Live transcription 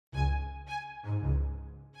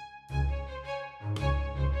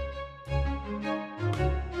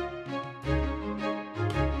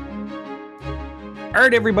All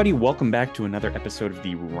right, everybody, welcome back to another episode of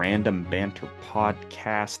the Random Banter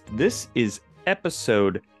Podcast. This is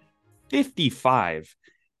episode 55,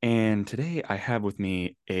 and today I have with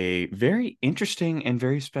me a very interesting and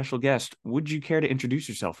very special guest. Would you care to introduce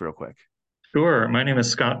yourself real quick? Sure. My name is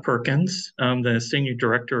Scott Perkins. I'm the Senior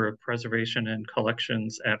Director of Preservation and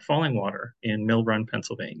Collections at Fallingwater in Mill Run,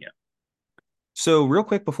 Pennsylvania. So, real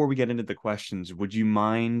quick before we get into the questions, would you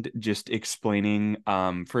mind just explaining,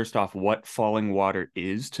 first off, what falling water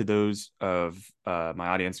is to those of my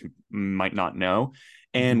audience who might not know,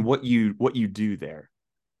 and Mhm. what you do there?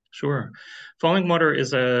 Sure. Fallingwater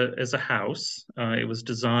is a house. It was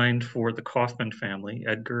designed for the Kaufmann family,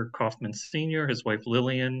 Edgar Kaufmann Sr., his wife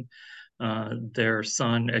Lillian, their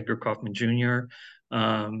son Edgar Kaufmann Jr.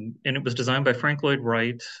 And it was designed by Frank Lloyd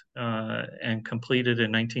Wright and completed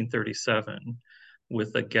in 1937,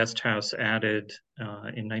 with a guest house added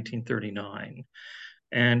in 1939.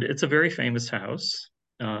 And it's a very famous house.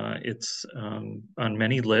 It's on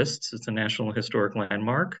many lists. It's a National Historic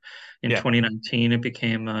Landmark. In Yeah, 2019, it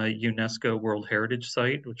became a UNESCO World Heritage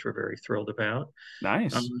Site, which we're very thrilled about.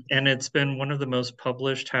 nice. And it's been one of the most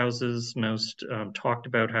published houses, most talked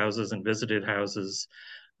about houses, and visited houses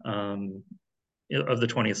um, of the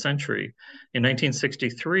 20th century. In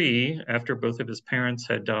 1963, after both of his parents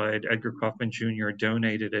had died, Edgar Kaufman Jr.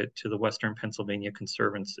 donated it to the Western Pennsylvania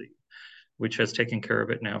Conservancy, which has taken care of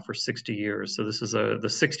it now for 60 years. So this is the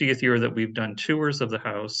 60th year that we've done tours of the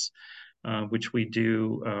house, which we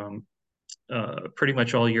do pretty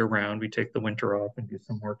much all year round. We take the winter off and do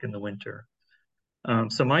some work in the winter.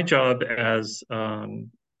 So my job as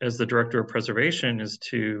the director of preservation is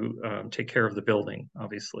to take care of the building,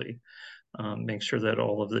 obviously, make sure that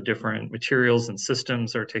all of the different materials and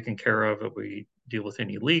systems are taken care of. We deal with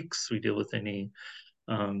any leaks, we deal with any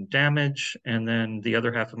damage. And then the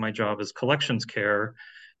other half of my job is collections care,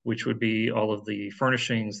 which would be all of the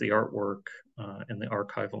furnishings, the artwork, and the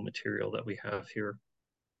archival material that we have here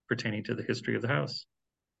pertaining to the history of the house.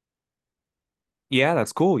 Yeah,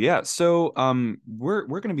 that's cool. Yeah. So, we're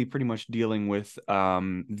going to be pretty much dealing with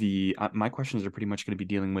the my questions are pretty much going to be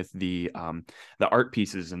dealing with the art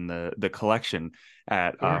pieces and the collection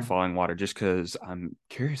at Sure. Falling Water, just because I'm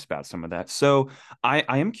curious about some of that. So, I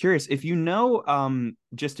am curious if you know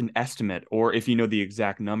just an estimate or if you know the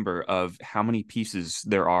exact number of how many pieces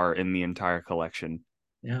there are in the entire collection.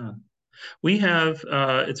 Yeah. We have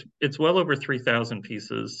it's well over 3,000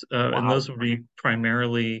 pieces, and Wow. those would be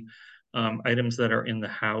primarily items that are in the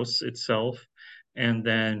house itself, and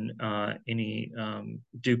then any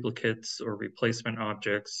duplicates or replacement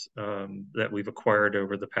objects that we've acquired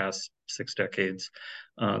over the past 6 decades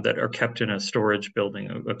that are kept in a storage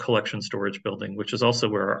building, a collection storage building, which is also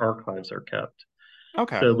where our archives are kept.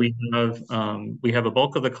 Okay. So we have a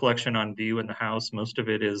bulk of the collection on view in the house. Most of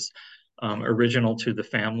it is original to the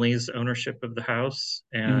family's ownership of the house,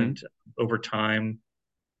 Hmm. and over time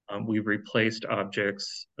we've replaced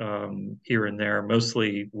objects here and there,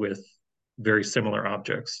 mostly with very similar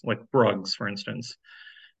objects, like rugs, for instance.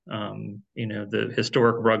 The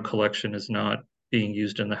historic rug collection is not being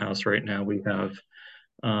used in the house right now. We have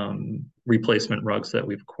replacement rugs that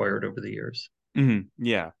we've acquired over the years.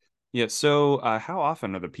 Yeah. Yeah. So, how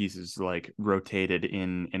often are the pieces like rotated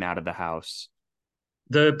in and out of the house?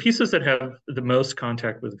 The pieces that have the most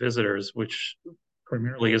contact with visitors, which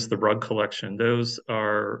primarily is the rug collection, those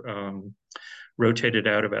are rotated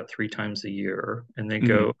out about 3 times a year, and they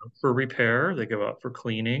go Hmm. out for repair, they go out for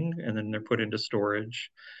cleaning, and then they're put into storage.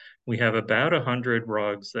 We have about 100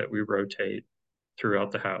 rugs that we rotate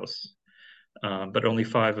throughout the house, but only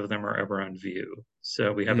 5 of them are ever on view.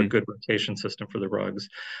 So we have a good rotation system for the rugs.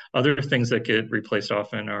 Other things that get replaced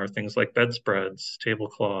often are things like bedspreads,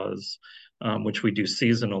 tablecloths, which we do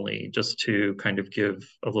seasonally, just to kind of give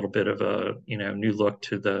a little bit of a new look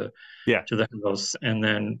to the Yeah. house. And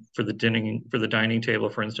then for the dining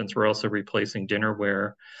table, for instance, we're also replacing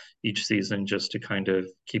dinnerware each season just to kind of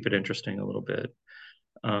keep it interesting a little bit.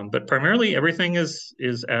 But primarily everything is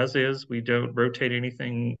as is. We don't rotate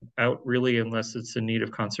anything out really unless it's in need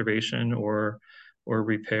of conservation or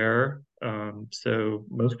repair. So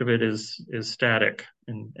most of it is static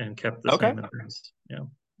and kept the Okay. same in the house. Yeah.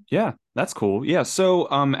 Yeah, that's cool. Yeah.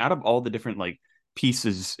 So, out of all the different like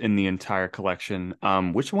pieces in the entire collection,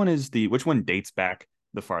 which one dates back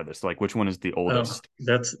the farthest? Like, which one is the Oh, oldest?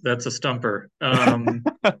 that's a stumper.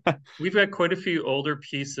 We've got quite a few older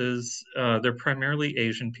pieces. They're primarily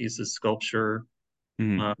Asian pieces, sculpture,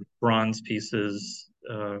 Mhm. bronze pieces,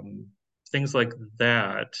 things like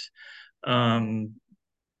that. Um,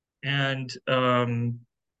 and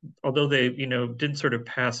although they, didn't sort of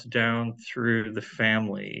pass down through the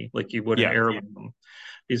family like you would an Yeah. heirloom,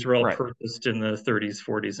 these were all Right. purchased in the 30s,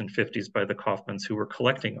 40s, and 50s by the Kaufmanns who were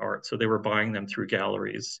collecting art. So they were buying them through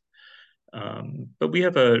galleries. But we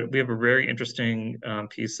have a very interesting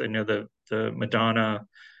piece. I know the Madonna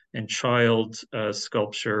and Child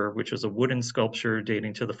sculpture, which is a wooden sculpture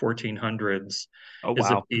dating to the 1400s, Oh, is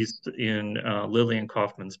a wow. piece in Lillian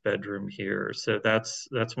Kaufmann's bedroom here. So that's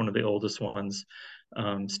one of the oldest ones,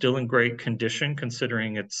 still in great condition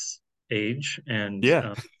considering its age, and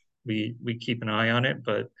Yeah. we keep an eye on it.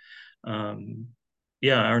 But um,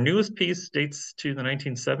 yeah, our newest piece dates to the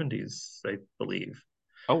 1970s, I believe.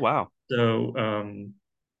 Oh, wow. So,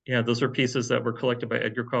 yeah, those are pieces that were collected by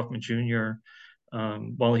Edgar Kaufman Jr.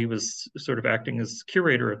 While he was sort of acting as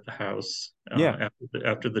curator of the house Yeah.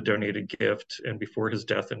 after the donated gift and before his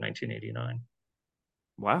death in 1989.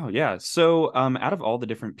 Wow, yeah. So, out of all the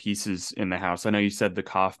different pieces in the house, I know you said the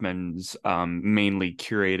Kaufmans mainly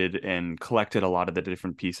curated and collected a lot of the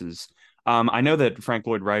different pieces. I know that Frank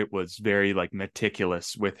Lloyd Wright was very like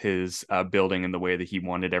meticulous with his building and the way that he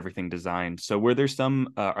wanted everything designed. So, are there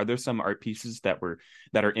some art pieces that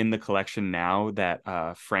are in the collection now that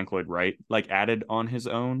Frank Lloyd Wright like added on his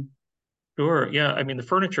own? Sure. Yeah. I mean, the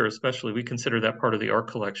furniture, especially, we consider that part of the art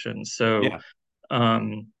collection. So, Yeah.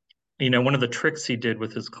 um, one of the tricks he did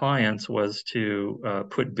with his clients was to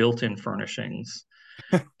put built-in furnishings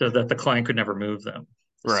so that the client could never move them.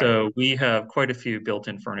 Right. So we have quite a few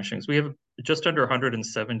built-in furnishings. We have just under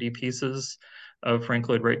 170 pieces of Frank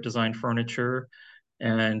Lloyd Wright designed furniture,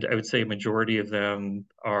 and I would say a majority of them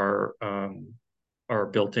are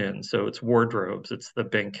built in. So it's wardrobes, it's the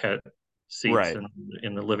banquette seats Right.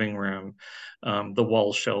 in the living room, the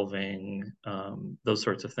wall shelving, those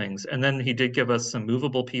sorts of things. And then he did give us some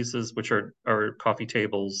movable pieces, which are coffee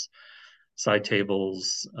tables, side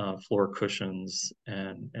tables, floor cushions,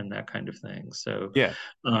 and that kind of thing. So Yeah.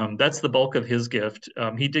 that's the bulk of his gift.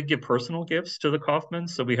 He did give personal gifts to the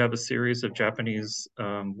Kaufmans, so we have a series of Japanese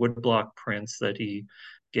woodblock prints that he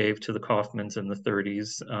gave to the Kaufmans in the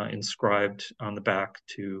 30s, inscribed on the back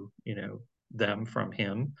to them from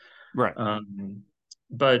him. Right. Um,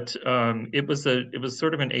 but it was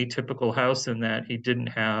sort of an atypical house in that he didn't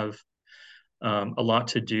have a lot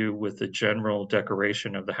to do with the general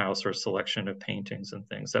decoration of the house or selection of paintings and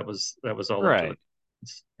things. That was all up to the Right.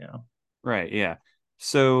 yeah. Right, yeah.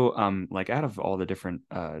 So, like out of all the different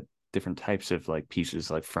types of like pieces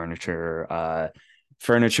like furniture,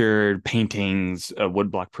 paintings,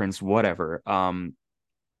 woodblock prints, whatever,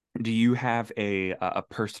 do you have a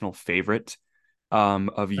personal favorite of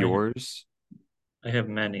I yours? I have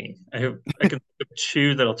many. I can think of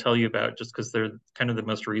two that I'll tell you about just because they're kind of the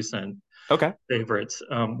most recent Okay. favorites.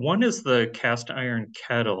 One is the cast iron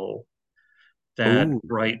kettle that Oh,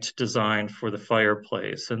 Wright designed for the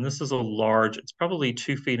fireplace, and this is a large. It's probably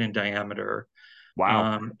 2 feet in diameter.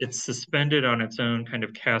 wow. It's suspended on its own kind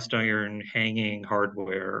of cast iron hanging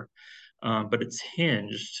hardware, but it's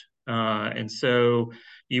hinged. And so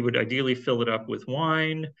you would ideally fill it up with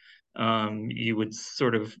wine. You would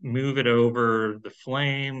sort of move it over the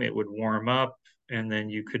flame, it would warm up, and then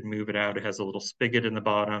you could move it out. It has a little spigot in the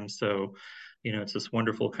bottom. So, it's this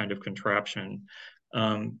wonderful kind of contraption.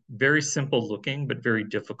 Very simple looking, but very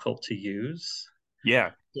difficult to use.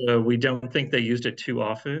 Yeah, So we don't think they used it too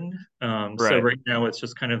often. So right, right now it's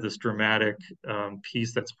just kind of this dramatic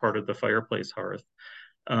piece that's part of the fireplace hearth.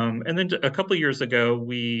 And then a couple of years ago,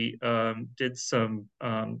 we did some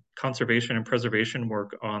conservation and preservation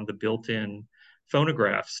work on the built-in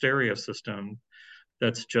phonograph stereo system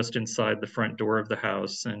that's just inside the front door of the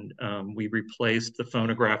house. And we replaced the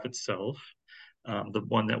phonograph itself. The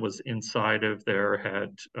one that was inside of there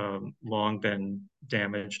had long been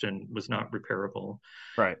damaged and was not repairable.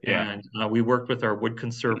 right, yeah, And we worked with our wood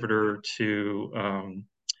conservator to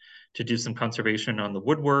do some conservation on the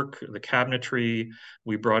woodwork, the cabinetry.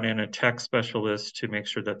 We brought in a tech specialist to make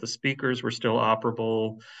sure that the speakers were still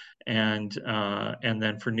operable. And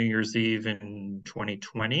then for New Year's Eve in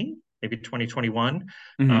 2020, maybe 2021,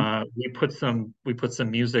 hmm. we put some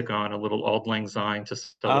music on, a little Auld Lang Syne to Oh,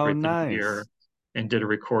 celebrate the new year, nice. and did a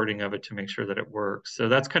recording of it to make sure that it works. So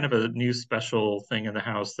that's kind of a new special thing in the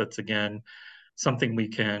house. That's again something we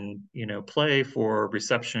can play for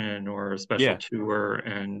reception or a special Yeah. tour,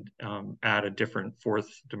 and add a different fourth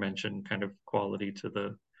dimension kind of quality to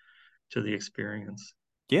the experience.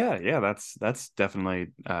 Yeah, yeah, that's definitely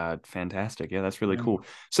fantastic. Yeah, that's really Yeah. cool.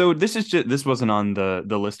 So this wasn't on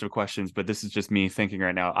the list of questions, but this is just me thinking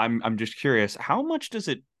right now. I'm just curious, how much does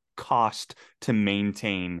it cost to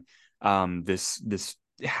maintain this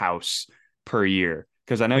house per year?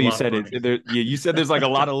 Because I know A you lot of said money. you said there's like a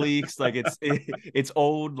lot of leaks, like it's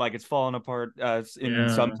old, like it's falling apart in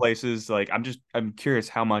some Yeah. places. Like I'm curious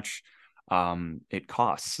how much it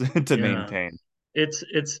costs to Yeah. maintain.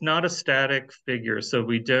 It's not a static figure, so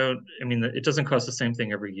we don't, I mean, it doesn't cost the same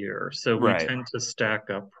thing every year. So we Right. tend to stack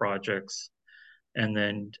up projects and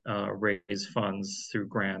then raise funds through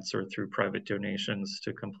grants or through private donations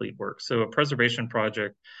to complete work. So a preservation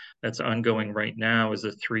project that's ongoing right now is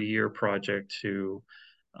a 3-year project to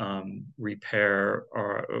repair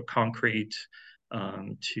our concrete,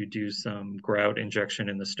 to do some grout injection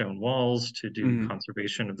in the stone walls, to do Mhm.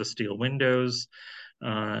 conservation of the steel windows,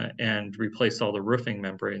 and replace all the roofing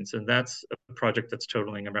membranes. And that's a project that's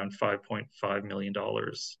totaling around $5.5 million.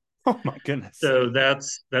 Oh my goodness. So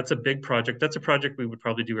that's a big project. That's a project we would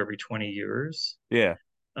probably do every 20 years. Yeah.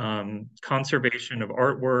 Conservation of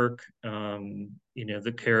artwork,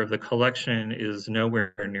 the care of the collection is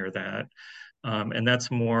nowhere near that. And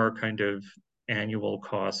that's more kind of annual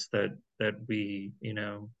costs that we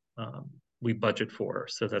budget for.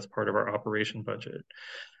 So that's part of our operation budget.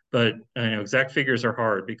 But exact figures are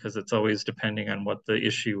hard because it's always depending on what the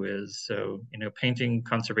issue is. So painting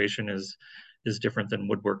conservation is different than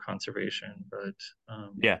woodwork conservation. But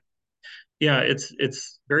Yeah. yeah,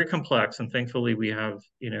 it's very complex, and thankfully we have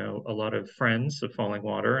a lot of friends of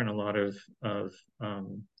Fallingwater and a lot of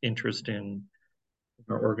interest in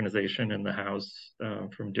our organization and the house,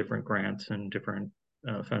 from different grants and different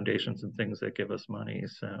foundations and things that give us money.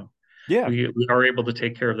 So Yeah. we are able to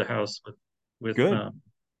take care of the house with Good. um,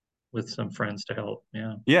 with some friends to help.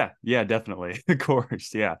 Yeah. Yeah, yeah, definitely. Of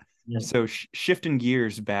course, yeah. Yeah. So shifting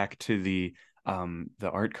gears back to the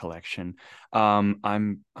art collection,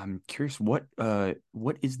 I'm curious what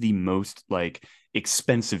is the most like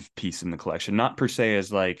expensive piece in the collection? Not per se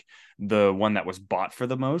as like the one that was bought for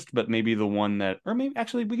the most, but maybe the one that, or maybe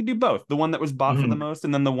actually we could do both. The one that was bought for the Mhm. most,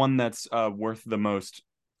 and then the one that's worth the most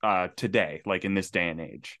today, like in this day and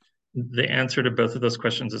age. The answer to both of those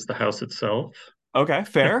questions is the house itself. Okay,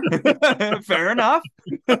 fair. Fair enough.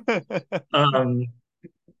 Um,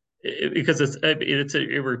 because it's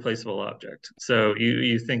an irreplaceable object. So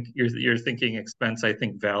you think you're thinking expense, I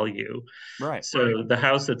think value. Right. So the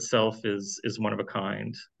house itself is one of a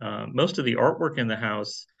kind. Most of the artwork in the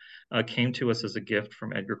house came to us as a gift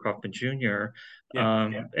from Edgar Kaufmann Jr.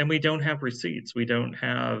 Yeah. And we don't have receipts. We don't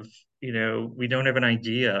have an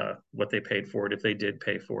idea what they paid for it if they did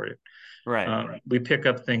pay for it. Right. We pick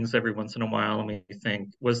up things every once in a while and we think,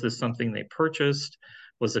 was this something they purchased?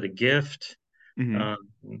 Was it a gift? Hmm. Um,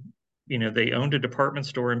 they owned a department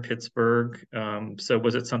store in Pittsburgh. So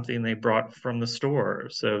was it something they brought from the store?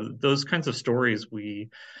 So those kinds of stories we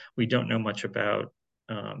don't know much about,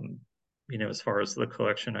 as far as the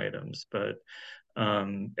collection items. But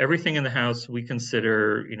everything in the house we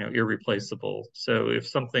consider, irreplaceable. So if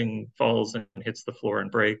something falls and hits the floor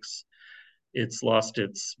and breaks, it's lost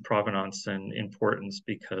its provenance and importance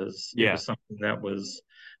because it Yeah. was something that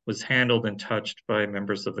was handled and touched by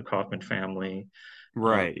members of the Kaufman family, uh,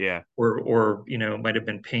 Right. Yeah. or might have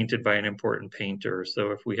been painted by an important painter.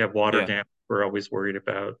 So if we have water Yeah. damage, we're always worried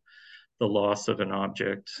about the loss of an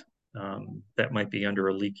object that might be under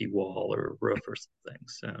a leaky wall or roof or something.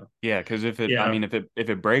 So Yeah. Because I yeah, mean, if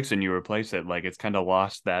it breaks and you replace it, like it's kind of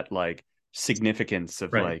lost that like significance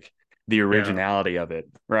of right, like the yeah. originality of it.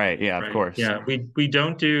 Right. Yeah. Of Right. course. Yeah. We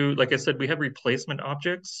don't do, like I said, we have replacement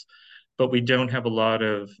objects, but we don't have a lot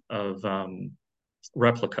of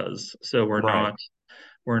replicas. So Right.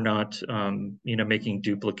 we're not making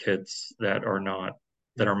duplicates that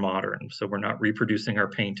are modern. So we're not reproducing our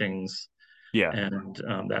paintings Yeah.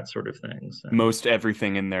 and that sort of thing. So Most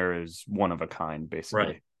everything in there is one of a kind, right.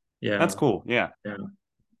 basically. That's Yeah. cool. Yeah. Yeah.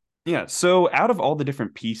 Yeah. So out of all the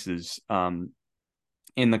different pieces,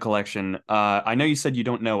 in the collection. I know you said you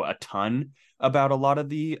don't know a ton about a lot of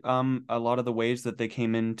the ways that they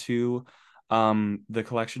came into the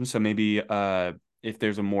collection. So maybe if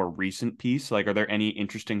there's a more recent piece, like are there any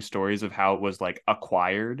interesting stories of how it was like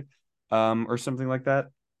acquired or something like that?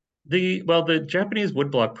 The Japanese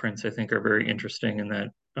woodblock prints, I think, are very interesting in that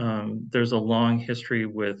there's a long history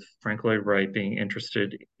with Frank Lloyd Wright being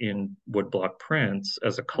interested in woodblock prints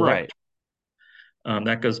as a Right. collector.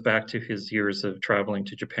 That goes back to his years of traveling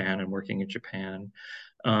to Japan and working in Japan.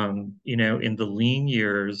 In the lean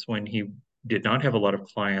years when he did not have a lot of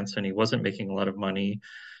clients and he wasn't making a lot of money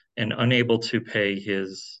and unable to pay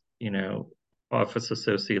his, office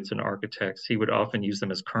associates and architects, he would often use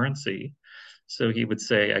them as currency. So he would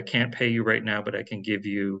say, I can't pay you right now, but I can give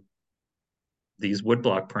you these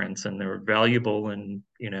woodblock prints and they're valuable and,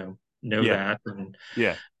 know Yeah. that. And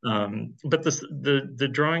Yeah. but the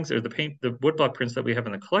drawings or the woodblock prints that we have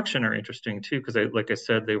in the collection are interesting too, because like I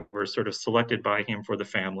said, they were sort of selected by him for the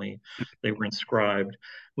family. They were inscribed.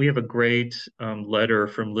 We have a great letter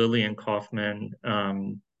from Lillian Kaufmann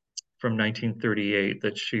from 1938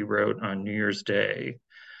 that she wrote on New Year's Day,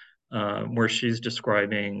 where she's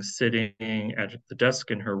describing sitting at the desk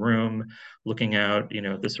in her room, looking out,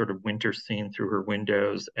 this sort of winter scene through her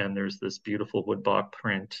windows, and there's this beautiful woodblock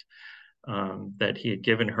print that he had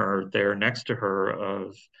given her there next to her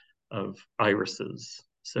of irises.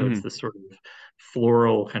 So it's Hmm. this sort of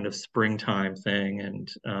floral kind of springtime thing,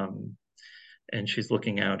 and she's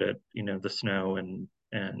looking out at the snow and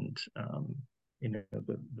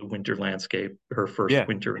the winter landscape, her first Yeah.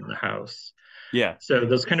 winter in the house. Yeah. So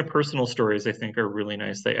those kind of personal stories, I think, are really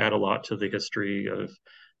nice. They add a lot to the history of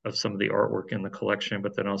some of the artwork in the collection,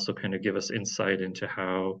 but then also kind of give us insight into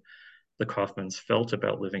how the Kaufmans felt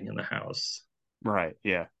about living in the house. Right.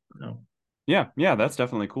 Yeah. You know? Yeah, yeah, that's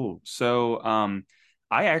definitely cool. So,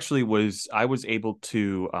 I was able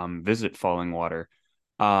to visit Fallingwater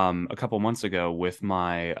a couple months ago with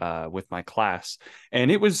my class,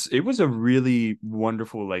 and it was a really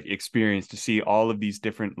wonderful like experience to see all of these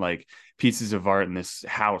different like pieces of art in this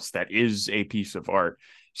house that is a piece of art.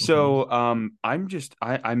 Mhm. So,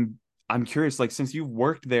 I'm curious, like since you've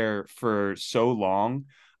worked there for so long,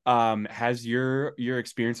 has your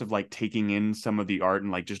experience of like taking in some of the art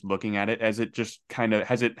and like just looking at it, as it just kind of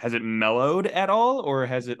has it mellowed at all, or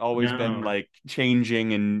has it always been No, like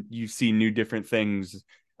changing and you see new different things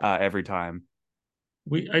every time?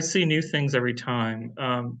 I see new things every time.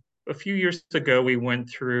 A few years ago, we went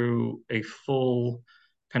through a full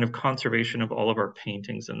kind of conservation of all of our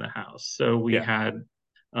paintings in the house. So Yeah.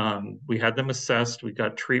 we had them assessed. We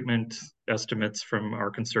got treatment estimates from our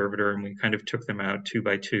conservator, and we kind of took them out two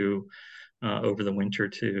by two over the winter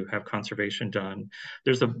to have conservation done.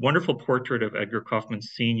 There's a wonderful portrait of Edgar Kaufman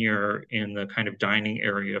Sr. in the kind of dining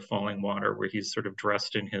area of Fallingwater, where he's sort of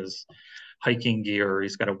dressed in his hiking gear.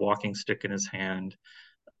 He's got a walking stick in his hand.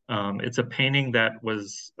 It's a painting that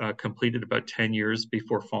was completed about 10 years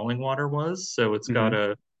before Fallingwater was. So it's got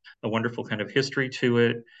Hmm. a wonderful kind of history to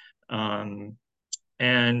it. Um,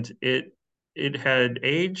 and it had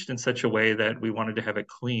aged in such a way that we wanted to have it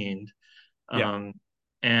cleaned. Yeah. Um,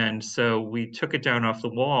 and so we took it down off the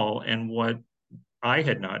wall. And what I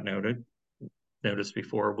had not noticed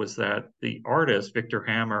before was that the artist, Victor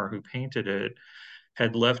Hammer, who painted it,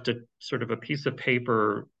 had left a sort of a piece of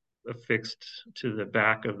paper affixed to the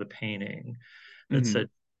back of the painting that Hmm. said,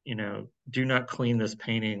 do not clean this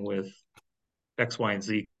painting with X, Y, and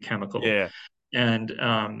Z chemical. Yeah.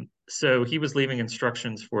 And so he was leaving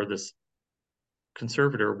instructions for this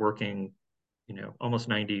conservator working, almost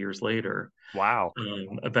 90 years later, Wow.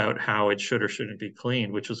 about how it should or shouldn't be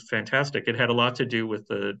cleaned, which was fantastic. It had a lot to do with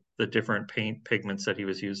the different paint pigments that he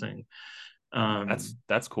was using. That's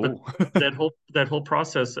But cool. that whole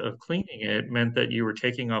process of cleaning it meant that you were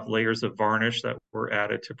taking off layers of varnish that were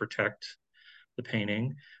added to protect the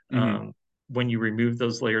painting. Hmm. Um, when you remove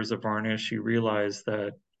those layers of varnish, you realize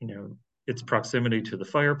that its proximity to the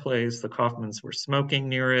fireplace, the Kaufmans were smoking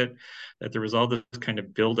near it, that there was all this kind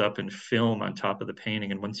of buildup and film on top of the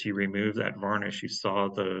painting. And once you remove that varnish, you saw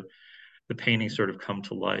the painting sort of come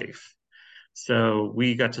to life. So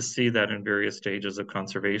we got to see that in various stages of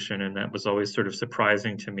conservation, and that was always sort of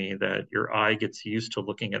surprising to me that your eye gets used to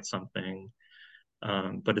looking at something,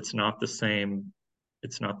 but it's not the same.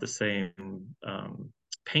 It's not the same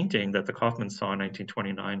painting that the Kaufmans saw in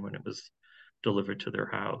 1929 when it was delivered to their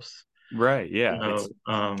house. Right. Yeah. So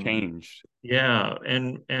It's changed. yeah,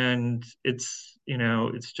 and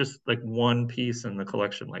it's just like one piece in the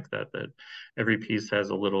collection like that. That every piece has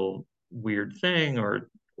a little weird thing or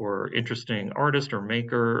interesting artist or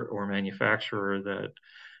maker or manufacturer that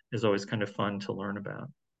is always kind of fun to learn about.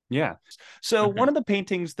 Yeah. So one Okay. of the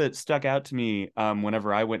paintings that stuck out to me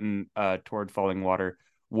whenever I went and toured Falling Water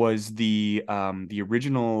was the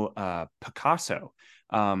original Picasso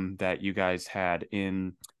that you guys had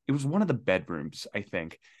in. It was one of the bedrooms, I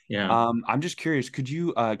think. Yeah. I'm just curious. Could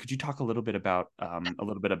you talk a little bit about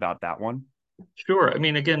that one? Sure. I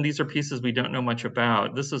mean, again, these are pieces we don't know much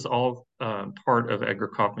about. This is all part of Edgar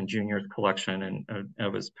Kaufman Jr.'s collection and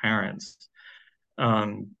of his parents.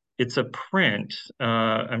 It's a print.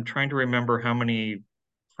 I'm trying to remember how many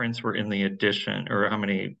prints were in the edition or how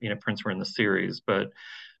many prints were in the series, but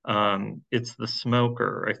it's the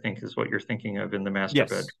smoker, I think, is what you're thinking of in the master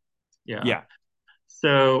bedroom. Yes. Yeah. Yeah.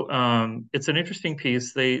 So it's an interesting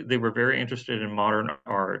piece. They were very interested in modern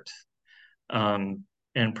art, um,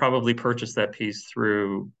 and probably purchased that piece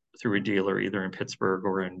through a dealer either in Pittsburgh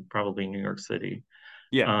or in probably New York City.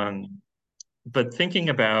 Yeah. Um, but thinking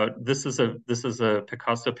about this is a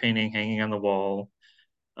Picasso painting hanging on the wall.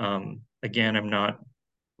 Again, I'm not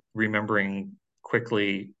remembering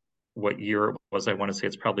quickly what year it was. I want to say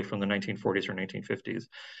it's probably from the 1940s or 1950s.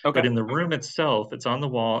 But Okay. in the room itself, it's on the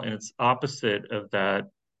wall and it's opposite of that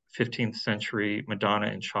 15th century Madonna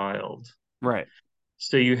and Child. Right.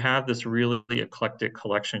 So you have this really eclectic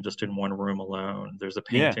collection just in one room alone. There's a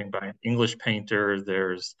Yeah. painting by an English painter.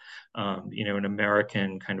 There's, an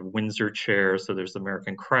American kind of Windsor chair. So there's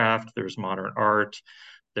American craft. There's modern art.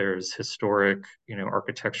 There's historic,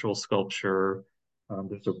 architectural sculpture.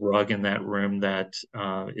 There's a rug in that room that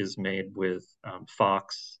is made with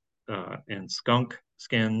fox and skunk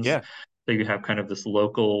skins. Yeah. So you have kind of this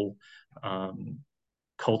local um,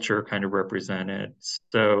 culture kind of represented.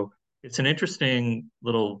 So it's an interesting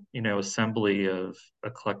little, assembly of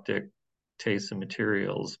eclectic tastes and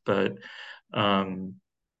materials. But,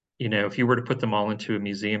 if you were to put them all into a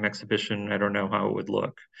museum exhibition, I don't know how it would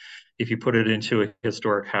look. If you put it into a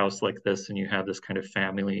historic house like this and you have this kind of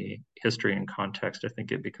family history and context, I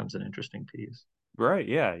think it becomes an interesting piece. Right.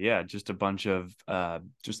 Yeah. Yeah. Just a bunch of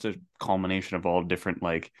just a culmination of all different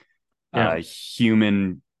like Yeah,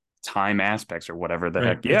 human time aspects or whatever the right.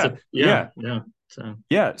 heck. Yeah. Yeah, Yeah. yeah. So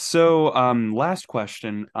Yeah. So last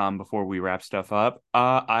question before we wrap stuff up.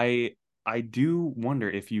 I do wonder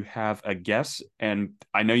if you have a guess, and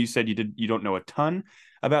I know you said you don't know a ton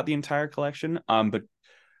about the entire collection. But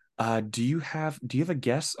do you have a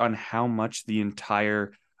guess on how much the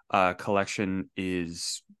entire collection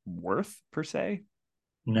is worth per se?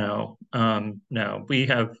 no, no. We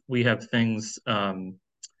have things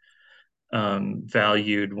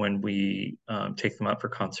valued when we take them out for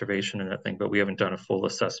conservation and that thing, but we haven't done a full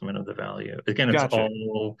assessment of the value. Again, it's Gotcha.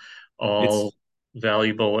 all It's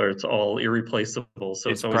valuable or it's all irreplaceable, so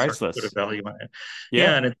it's it's always hard to put a priceless. value on it. Yeah,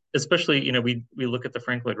 Yeah. and especially, we look at the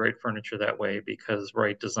Frank Lloyd Wright furniture that way because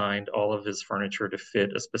Wright designed all of his furniture to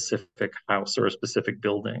fit a specific house or a specific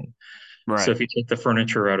building. So Right. if you take the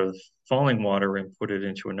furniture out of Fallingwater and put it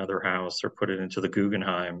into another house or put it into the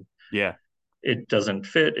Guggenheim, Yeah. it doesn't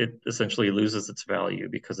fit, it essentially loses its value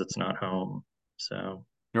because it's not home. So,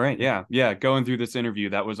 Right. Yeah. Yeah. Going through this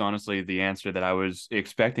interview, that was honestly the answer that I was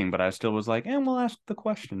expecting, but I still was like, and we'll ask the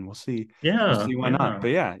question. We'll see. We'll yeah, see why not. yeah, But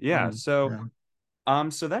yeah, yeah. yeah, So yeah.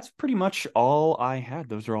 so that's pretty much all I had.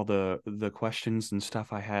 Those are all the questions and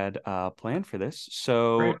stuff I had planned for this.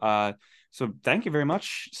 Great. So thank you very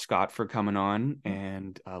much, Scott, for coming on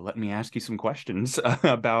and letting me ask you some questions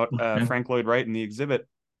about Yeah, Frank Lloyd Wright and the exhibit.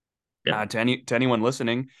 yeah, To anyone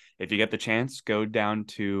listening, if you get the chance, go down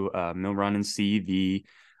to Mill Run and see the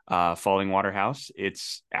Fallingwater House.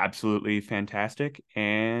 It's absolutely fantastic,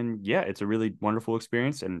 and yeah, it's a really wonderful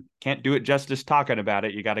experience. And can't do it justice talking about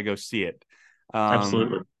it. You got to go see it. Um,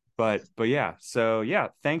 absolutely. but yeah, so yeah,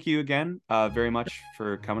 thank you again, very much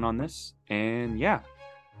for coming on this, and yeah,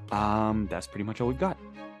 that's pretty much all we've got.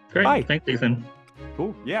 Great. Bye. Thanks, Ethan.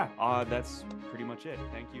 Cool. Yeah, that's pretty much it.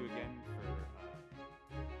 Thank you again for.